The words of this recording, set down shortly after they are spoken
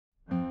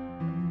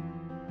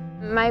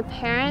My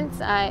parents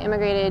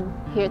immigrated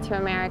here to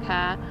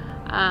America.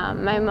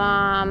 My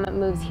mom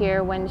moved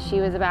here when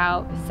she was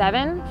about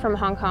 7 from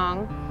Hong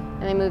Kong,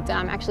 and they moved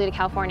actually to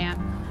California.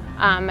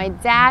 My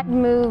dad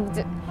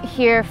moved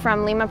here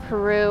from Lima,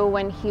 Peru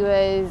when he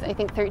was, I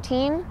think,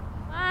 13.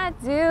 Why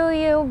do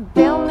you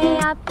build me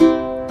up?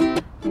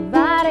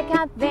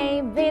 Buttercup,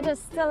 baby,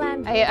 just to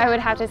let me. I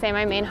would have to say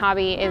my main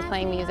hobby is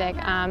playing music.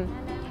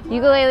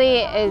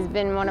 Ukulele has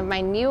been one of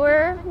my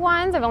newer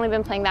ones. I've only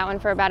been playing that one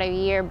for about a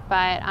year,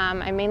 but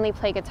I mainly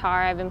play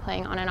guitar. I've been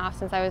playing on and off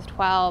since I was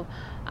 12.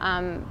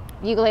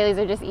 Ukuleles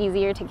are just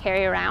easier to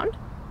carry around.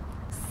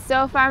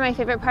 So far, my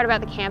favorite part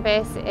about the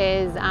campus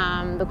is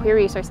the Queer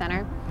Resource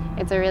Center.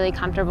 It's a really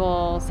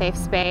comfortable, safe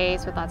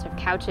space with lots of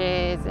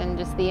couches, and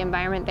just the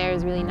environment there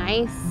is really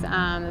nice.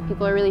 The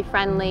people are really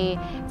friendly.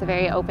 It's a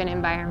very open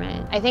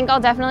environment. I think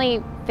I'll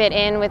definitely fit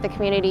in with the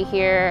community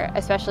here,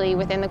 especially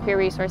within the Queer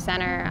Resource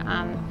Center.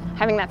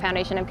 Having that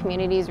foundation of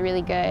community is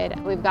really good.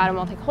 We've got a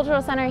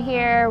multicultural center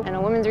here and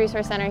a women's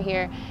resource center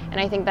here,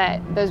 and I think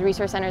that those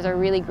resource centers are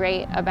really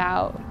great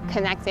about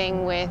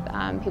connecting with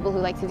people who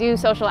like to do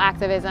social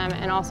activism,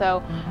 and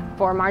also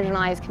for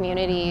marginalized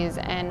communities,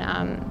 and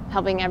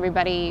helping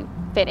everybody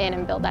fit in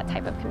and build that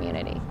type of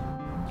community.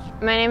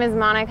 My name is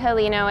Monica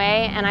Linoe,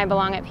 and I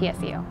belong at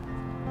PSU.